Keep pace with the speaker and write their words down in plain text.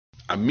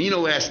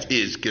Aminolast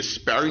is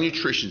Gaspari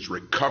Nutrition's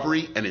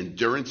recovery and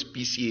endurance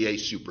BCAA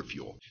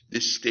superfuel.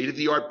 This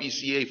state-of-the-art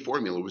BCAA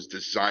formula was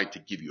designed to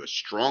give you a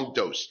strong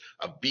dose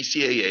of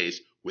BCAAs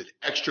with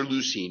extra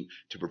leucine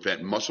to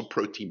prevent muscle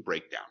protein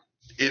breakdown.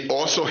 It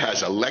also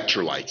has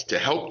electrolytes to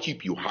help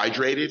keep you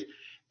hydrated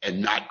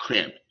and not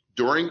cramped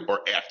during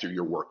or after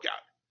your workout.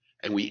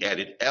 And we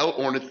added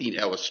L-ornithine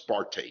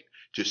L-aspartate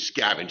to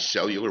scavenge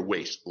cellular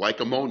waste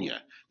like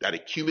ammonia that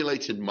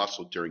accumulates in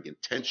muscle during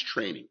intense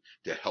training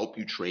to help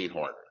you train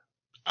harder.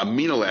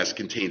 Aminolast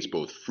contains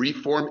both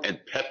free-form and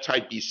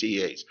peptide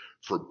BCAAs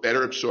for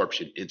better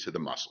absorption into the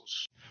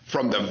muscles.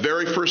 From the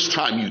very first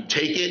time you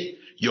take it,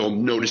 you'll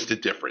notice the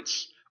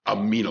difference.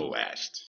 Aminolast.